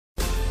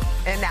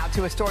And now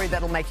to a story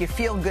that'll make you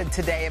feel good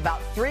today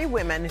about 3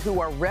 women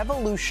who are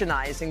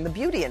revolutionizing the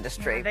beauty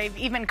industry. They've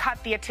even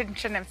caught the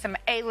attention of some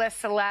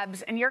A-list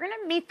celebs, and you're going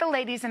to meet the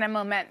ladies in a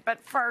moment. But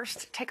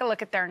first, take a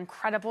look at their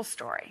incredible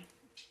story.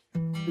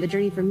 The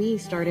journey for me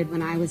started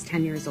when I was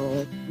 10 years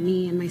old.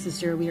 Me and my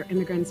sister, we are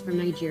immigrants from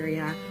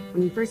Nigeria.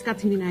 When we first got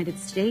to the United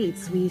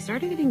States, we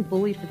started getting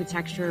bullied for the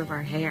texture of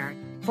our hair.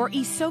 For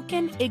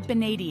Isoken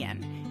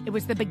Igbinedion, it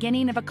was the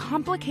beginning of a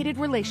complicated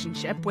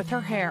relationship with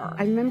her hair.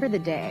 I remember the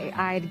day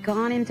I'd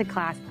gone into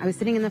class. I was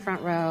sitting in the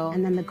front row,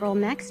 and then the girl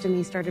next to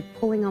me started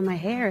pulling on my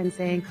hair and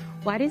saying,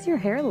 "Why does your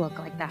hair look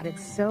like that?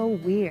 It's so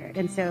weird."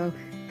 And so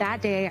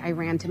that day, I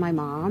ran to my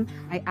mom.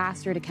 I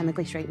asked her to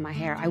chemically straighten my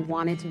hair. I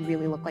wanted to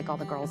really look like all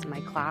the girls in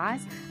my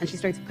class, and she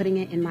starts putting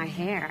it in my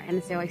hair.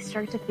 And so I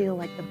start to feel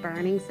like the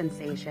burning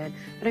sensation,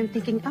 but I'm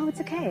thinking, oh,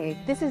 it's okay.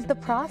 This is the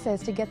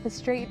process to get the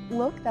straight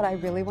look that I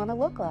really want to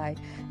look like.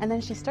 And then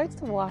she starts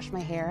to wash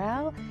my hair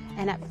out,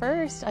 and at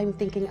first, I'm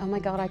thinking, oh my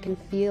God, I can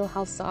feel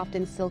how soft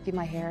and silky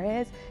my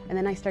hair is. And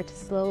then I start to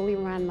slowly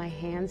run my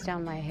hands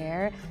down my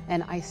hair,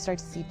 and I start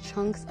to see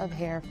chunks of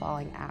hair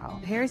falling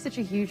out. Hair is such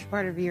a huge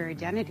part of your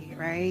identity,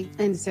 right?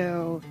 And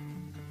so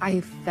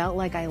I felt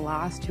like I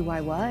lost who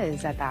I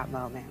was at that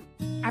moment.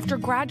 After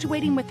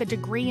graduating with a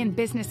degree in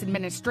business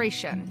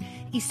administration,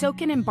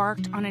 Isoken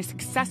embarked on a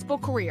successful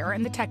career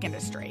in the tech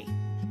industry,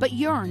 but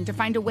yearned to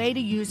find a way to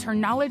use her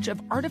knowledge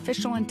of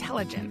artificial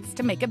intelligence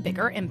to make a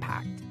bigger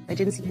impact. I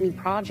didn't see any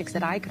projects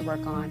that I could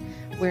work on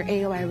where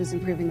AOI was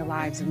improving the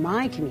lives of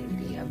my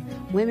community,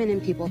 of women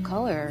and people of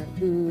color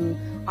who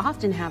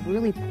often have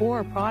really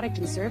poor product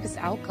and service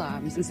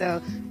outcomes. And so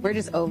we're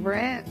just over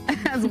it.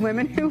 As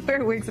women who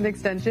wear wigs and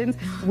extensions,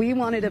 we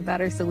wanted a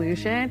better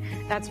solution.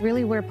 That's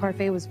really where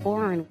Parfait was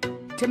born.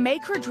 To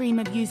make her dream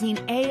of using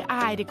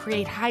AI to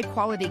create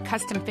high-quality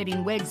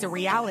custom-fitting wigs a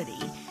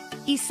reality,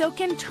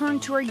 Isoken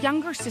turned to her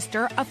younger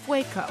sister,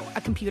 Ifueko,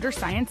 a computer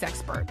science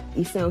expert.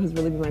 Iso has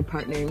really been my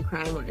partner in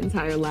crime our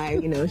entire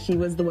life. You know, she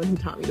was the one who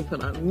taught me to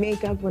put on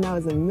makeup when I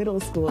was in middle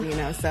school, you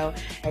know, so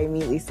I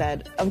immediately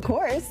said, of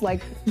course,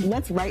 like,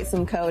 let's write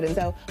some code. And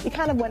so we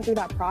kind of went through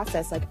that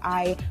process. Like,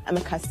 I am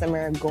a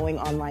customer going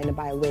online to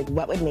buy a wig.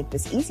 What would make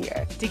this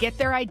easier? To get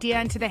their idea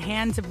into the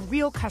hands of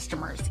real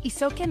customers,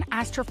 Isoken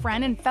asked her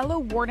friend and fellow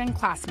Wharton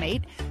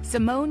classmate,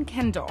 Simone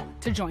Kendle,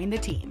 to join the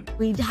team.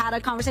 We had a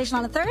conversation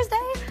on a Thursday.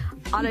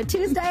 On a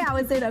Tuesday, I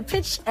was in a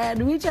pitch,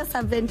 and we just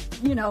have been,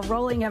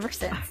 rolling ever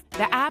since.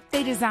 The app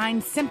they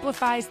designed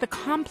simplifies the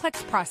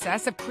complex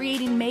process of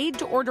creating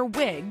made-to-order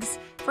wigs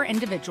for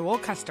individual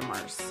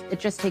customers. It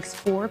just takes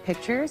 4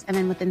 pictures, and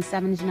then within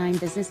 7 to 9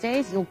 business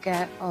days, you'll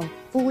get a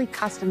fully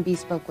custom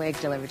bespoke wig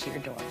delivered to your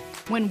door.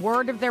 When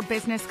word of their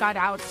business got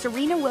out,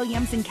 Serena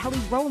Williams and Kelly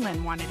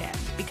Rowland wanted in,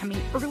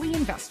 becoming early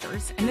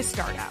investors in the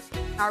startup.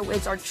 Our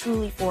wigs are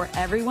truly for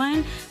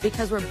everyone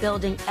because we're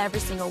building every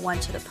single one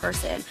to the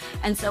person.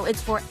 And so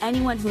it's for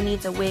anyone who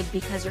needs a wig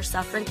because you're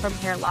suffering from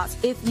hair loss.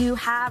 If you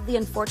have the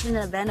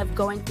unfortunate event of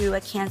going through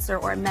a cancer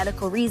or a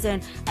medical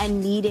reason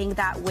and needing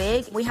that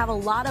wig, we have a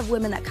lot of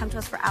women that come to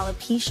us for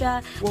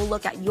alopecia. We'll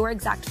look at your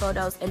exact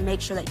photos and make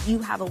sure that you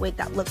have a wig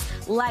that looks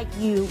like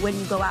you when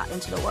you go out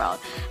into the world.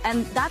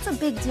 And that's a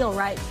big deal,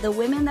 right? The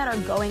women that are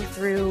going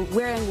through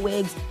wearing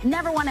wigs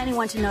never want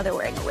anyone to know they're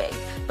wearing a wig.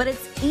 But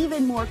it's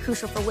even more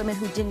crucial for women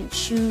who didn't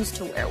choose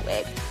to wear a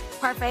wig.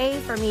 Parfait,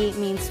 for me,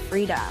 means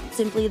freedom.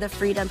 Simply the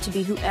freedom to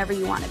be whoever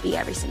you want to be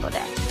every single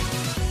day.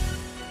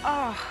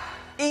 Oh,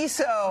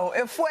 Iso,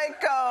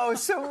 Ifueko,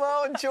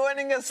 Simone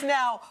joining us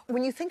now.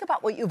 When you think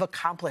about what you've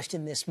accomplished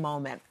in this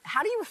moment,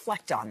 how do you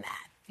reflect on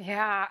that?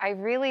 Yeah, I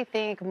really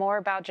think more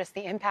about just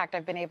the impact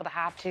I've been able to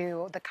have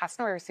to the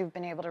customers who've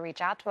been able to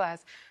reach out to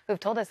us, who've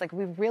told us, like,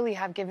 we really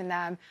have given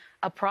them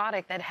a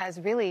product that has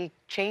really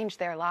changed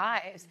their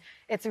lives.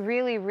 It's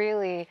really,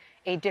 really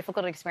a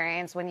difficult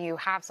experience when you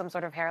have some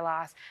sort of hair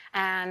loss.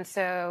 And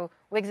so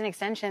wigs and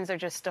extensions are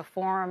just a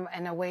form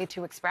and a way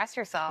to express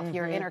yourself,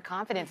 your inner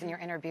confidence and your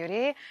inner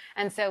beauty.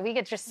 And so we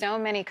get just so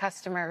many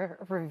customer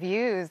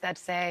reviews that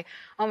say,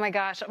 oh my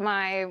gosh,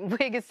 my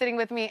wig is sitting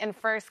with me in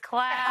first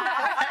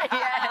class.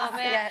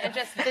 Yes. And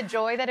just the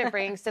joy that it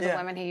brings to the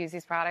women who use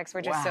these products,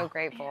 we're just so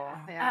grateful.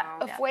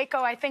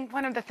 Fueko, I think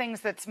one of the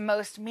things that's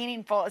most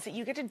meaningful is that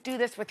you get to do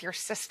this with your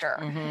sister.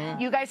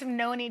 You guys have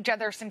known each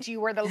other since you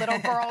were the little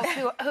girls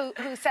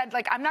who said,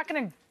 like, I'm not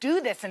going to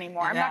do this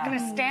anymore. I'm not going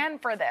to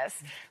stand for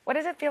this. What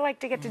does it feel like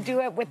to get to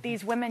do it with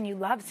these women you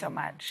love so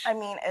much? I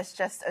mean, it's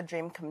just a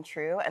dream come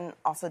true, and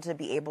also to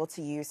be able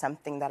to use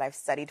something that I've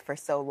studied for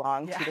so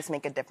long to just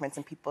make a difference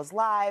in people's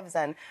lives,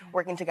 and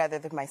working together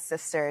with my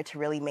sister to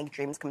really make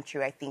dreams come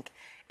true. I think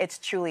it's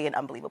truly an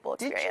unbelievable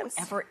experience.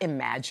 Did you ever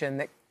imagine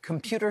that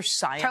computer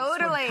science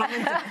Totally. would come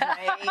into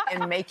play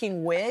in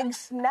making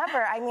wigs?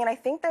 Never. I mean, I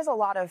think there's a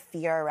lot of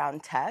fear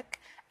around tech.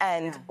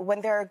 And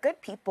when there are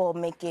good people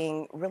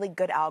making really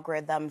good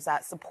algorithms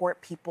that support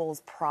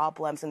people's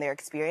problems and their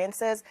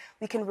experiences,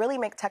 we can really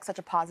make tech such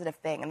a positive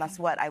thing. And that's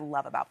what I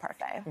love about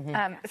Parfait.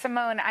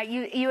 Simone,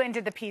 you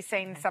ended the piece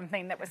saying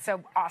something that was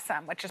so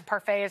awesome, which is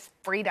Parfait is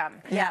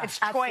freedom. Yeah. It's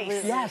Absolutely.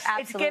 choice. Yes.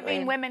 It's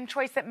giving women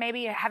choice that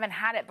maybe haven't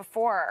had it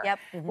before. Yep.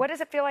 What does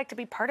it feel like to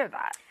be part of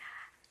that?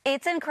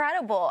 It's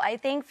incredible. I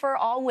think for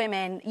all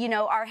women, you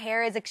know, our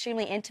hair is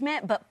extremely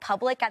intimate, but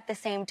public at the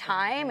same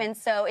time. And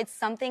so it's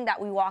something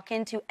that we walk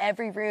into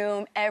every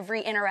room,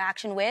 every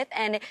interaction with,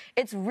 and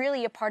it's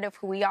really a part of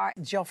who we are.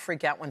 Did y'all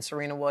freak out when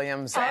Serena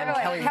Williams and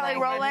Kelly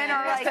Rowland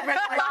are like,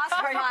 Lost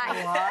her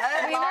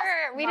mind.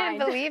 We didn't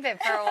believe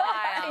it for a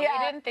while. We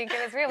didn't think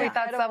it was real. We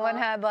thought someone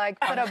had like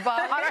put a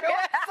bomb on her.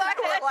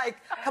 We're like,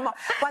 come on.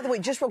 By the way,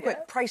 just real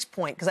quick, price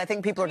point, because I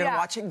think people are going to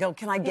watch it and go,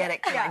 can I get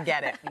it? Can I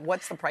get it?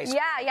 What's the price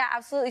point? Yeah,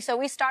 absolutely. So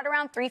we start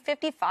around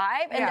 $355,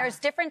 and there's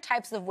different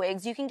types of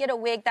wigs. You can get a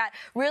wig that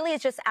really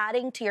is just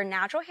adding to your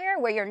natural hair,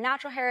 where your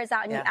natural hair is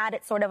out and you add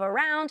it sort of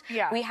around.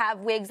 We have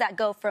wigs that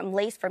go from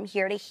lace from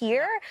here to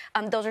here.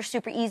 Those are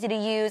super easy to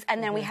use.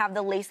 And then we have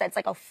the lace that's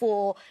like a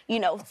full, you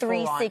know,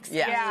 360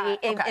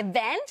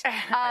 event.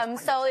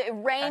 So it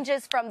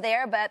ranges from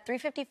there, but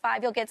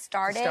 $355 you'll get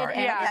started,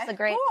 and it's a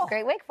great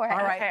wig for her. All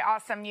right. Okay,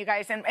 awesome, you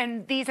guys.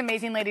 And these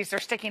amazing ladies are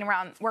sticking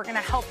around. We're going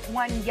to help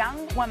one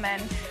young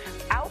woman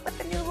out with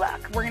a new look.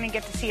 We're going to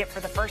get to see it for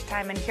the first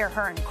time and hear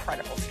her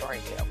incredible story,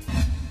 too.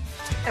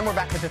 And we're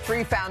back with the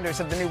three founders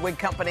of the new wig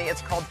company.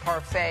 It's called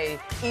Parfait,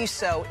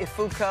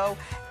 Ifueko,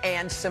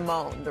 and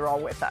Simone. They're all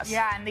with us.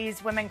 Yeah, and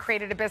these women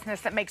created a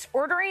business that makes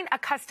ordering a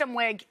custom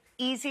wig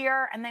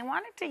easier, and they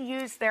wanted to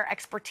use their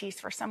expertise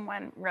for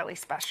someone really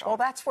special. Well,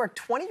 that's where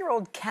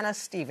 20-year-old Kenna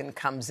Stephen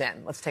comes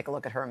in. Let's take a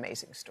look at her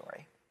amazing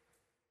story.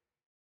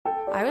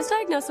 I was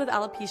diagnosed with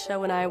alopecia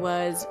when I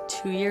was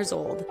 2 years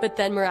old, but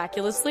then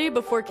miraculously,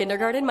 before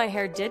kindergarten, my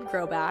hair did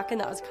grow back,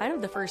 and that was kind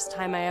of the first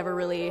time I ever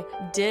really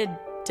did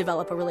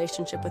develop a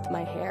relationship with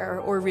my hair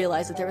or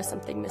realize that there was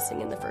something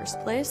missing in the first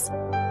place.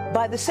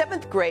 By the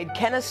 7th grade,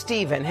 Kenna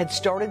Stephen had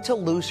started to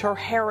lose her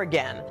hair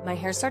again. My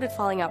hair started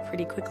falling out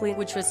pretty quickly,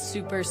 which was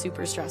super,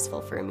 super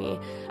stressful for me.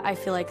 I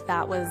feel like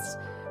that was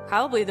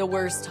probably the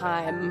worst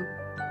time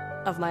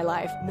of my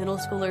life. Middle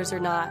schoolers are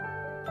not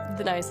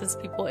the nicest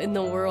people in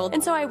the world.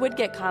 And so I would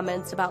get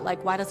comments about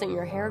like, why doesn't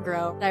your hair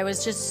grow? I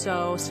was just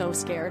so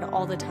scared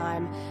all the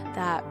time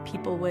that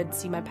people would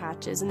see my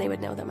patches and they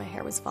would know that my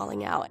hair was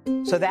falling out.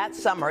 So that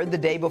summer, the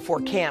day before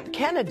camp,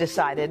 Kenna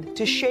decided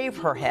to shave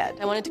her head.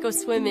 I wanted to go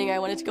swimming, I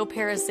wanted to go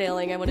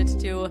parasailing, I wanted to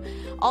do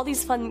all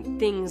these fun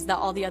things that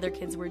all the other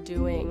kids were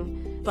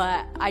doing.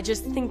 But I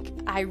just think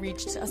I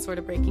reached a sort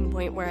of breaking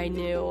point where I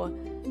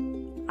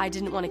knew I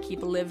didn't want to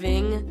keep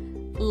living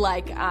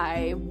like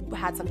I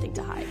had something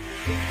to hide.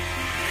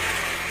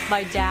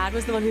 My dad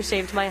was the one who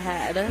shaved my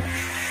head,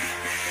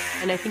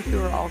 and I think we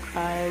were all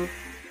crying.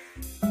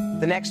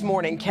 The next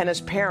morning,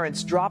 Kenna's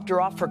parents dropped her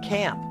off for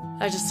camp.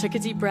 I just took a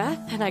deep breath,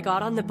 and I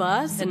got on the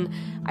bus, and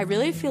I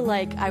really feel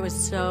like I was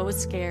so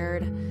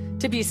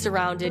scared to be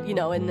surrounded, you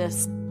know, in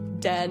this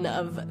den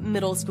of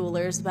middle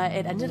schoolers, but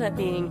it ended up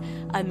being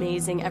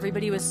amazing.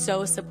 Everybody was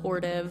so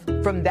supportive.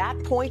 From that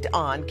point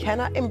on,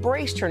 Kenna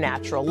embraced her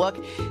natural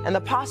look and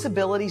the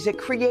possibilities it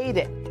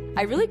created.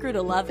 I really grew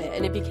to love it,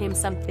 and it became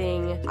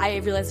something I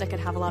realized I could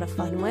have a lot of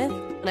fun with.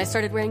 And I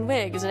started wearing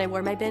wigs, and I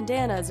wore my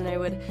bandanas, and I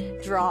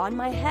would draw on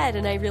my head,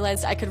 and I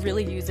realized I could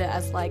really use it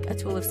as like a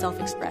tool of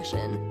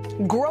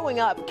self-expression. Growing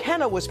up,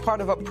 Kenna was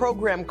part of a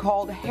program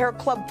called Hair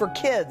Club for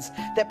Kids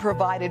that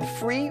provided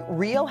free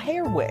real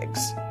hair wigs.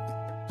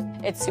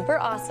 It's super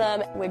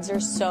awesome. Wigs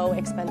are so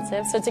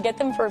expensive, so to get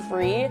them for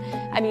free,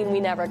 I mean, we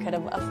never could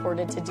have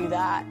afforded to do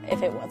that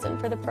if it wasn't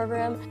for the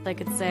program. I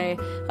could say,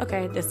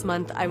 okay, this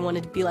month I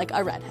wanted to be like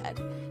a redhead.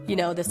 You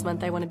know, this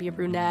month I want to be a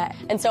brunette.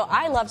 And so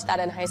I loved that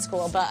in high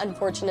school, but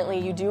unfortunately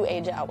you do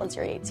age out once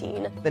you're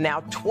 18. The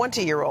now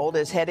 20-year-old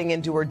is heading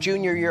into her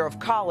junior year of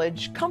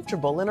college,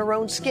 comfortable in her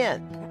own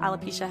skin.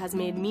 Alopecia has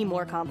made me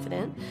more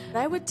confident.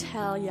 I would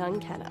tell young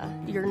Kenna,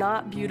 you're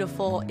not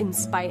beautiful in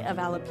spite of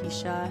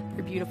alopecia.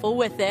 You're beautiful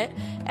with it,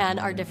 and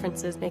our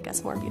differences make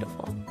us more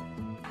beautiful.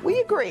 We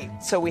agree,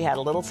 so we had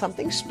a little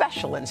something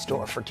special in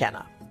store for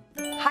Kenna.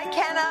 Hi,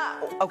 Kenna.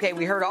 Okay,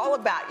 we heard all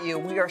about you.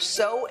 We are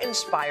so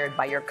inspired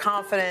by your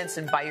confidence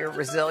and by your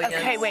resilience.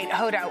 Okay, wait,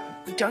 Hoda,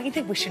 don't you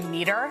think we should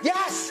meet her?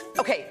 Yes!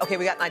 Okay,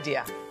 we got an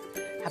idea.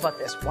 How about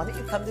this? Why don't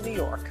you come to New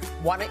York?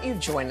 Why don't you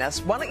join us?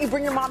 Why don't you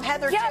bring your mom,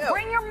 Heather, too? Yeah,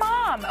 bring your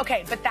mom.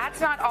 Okay, but that's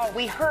not all.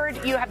 We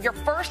heard you have your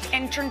first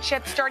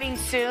internship starting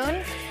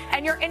soon,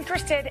 and you're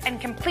interested in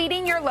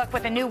completing your look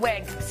with a new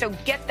wig. So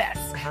get this.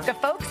 The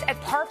folks at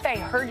Parfait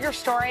heard your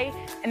story,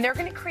 and they're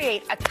going to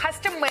create a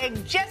custom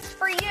wig just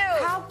for you.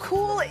 How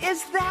cool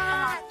is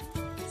that?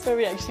 So are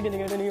we actually going to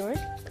go to New York?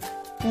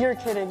 You're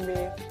kidding me.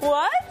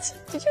 What?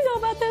 Did you know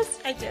about this?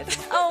 I did.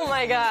 Oh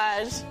my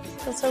gosh.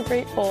 I'm so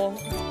grateful.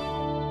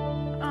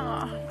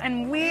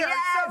 And we are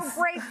so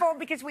grateful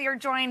because we are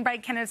joined by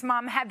Kenna's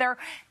mom, Heather,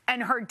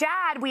 and her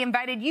dad. We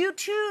invited you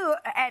too,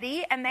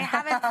 Eddie, and they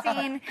haven't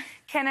seen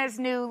Kenna's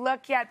new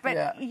look yet,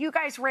 but you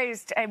guys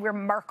raised a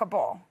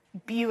remarkable,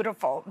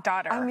 beautiful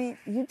daughter. I mean,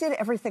 you did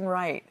everything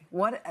right.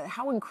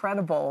 How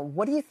incredible.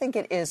 What do you think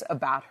it is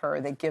about her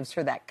that gives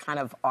her that kind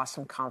of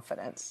awesome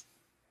confidence?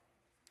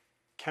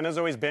 Kenna's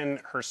always been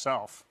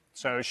herself.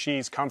 So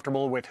she's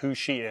comfortable with who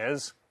she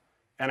is.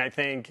 And I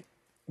think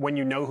when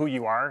you know who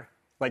you are,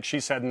 like she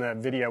said in the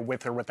video,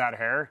 with or without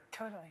hair,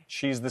 totally,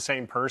 she's the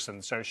same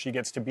person. So she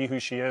gets to be who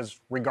she is,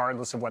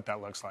 regardless of what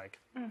that looks like.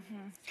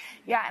 Mm-hmm.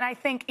 Yeah, and I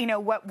think, you know,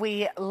 what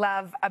we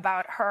love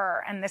about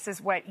her, and this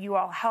is what you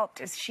all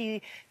helped, is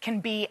she can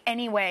be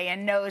anyway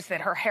and knows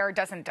that her hair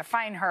doesn't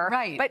define her.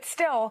 Right. But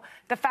still,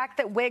 the fact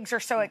that wigs are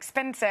so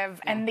expensive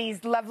and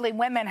these lovely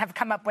women have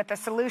come up with a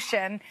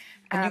solution.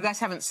 And you guys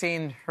haven't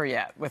seen her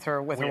yet with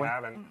her. We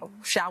haven't.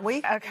 Shall we?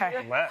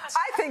 Okay. Let's.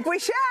 I think we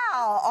shall.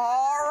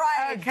 All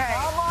right. Okay.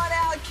 Come on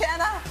out,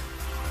 Kenna.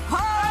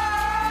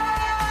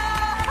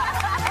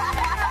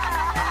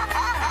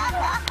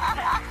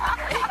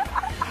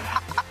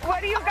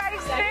 What do you guys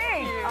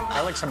think?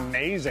 That looks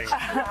amazing.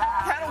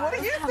 Kenna, what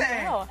do you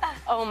think?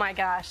 Oh my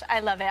gosh, I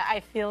love it. I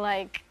feel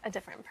like a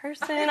different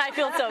person. I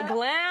feel so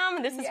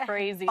glam. This is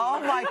crazy. Oh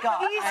my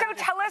God. So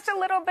tell us a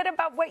little bit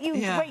about what you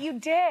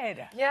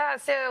did. Yeah,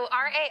 so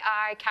our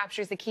AI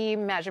captures the key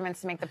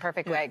measurements to make the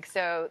perfect wig.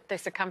 So the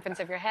circumference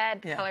of your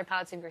head, color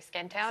palettes of your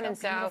skin tone. And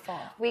so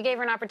we gave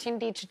her an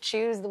opportunity to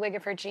choose the wig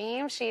of her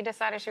dreams. She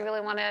decided she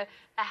really wanted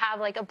to have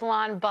like a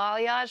blonde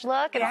balayage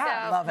look. And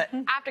so love it.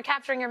 After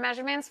capturing her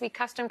measurements, we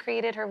custom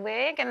created her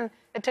wig, and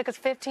it took us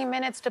 15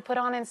 minutes to put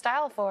on and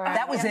style for her.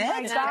 That was it?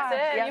 That's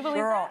it. You believe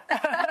Girl.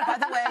 By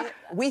the way,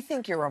 we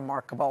think you're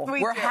remarkable.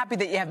 We're happy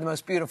that you have the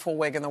most beautiful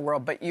wig in the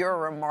world, but you're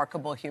a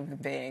remarkable human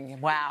being.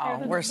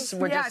 Wow. We're just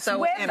so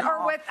with in or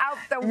awe. without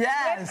the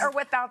with or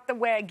without the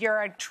wig,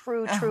 you're a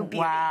true beauty.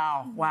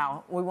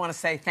 Wow. We want to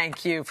say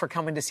thank you for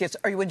coming to see us.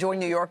 Are you enjoying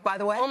New York, by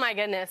the way? Oh my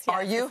goodness. Yes,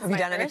 Are you? Have you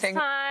done anything?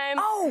 Time.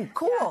 Oh,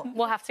 cool. Yeah.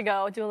 We'll have to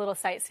go do a little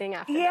sightseeing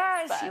after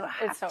Yes, this. you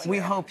have to. We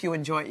hope you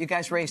enjoy it. You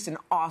guys raised an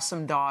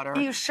awesome daughter.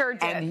 You sure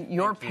did. And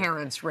your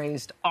parents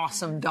raised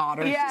awesome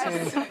daughters,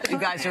 Yes. too. You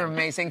guys are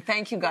amazing.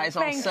 Thank you guys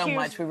all Thank so you.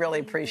 much. We really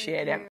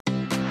appreciate it.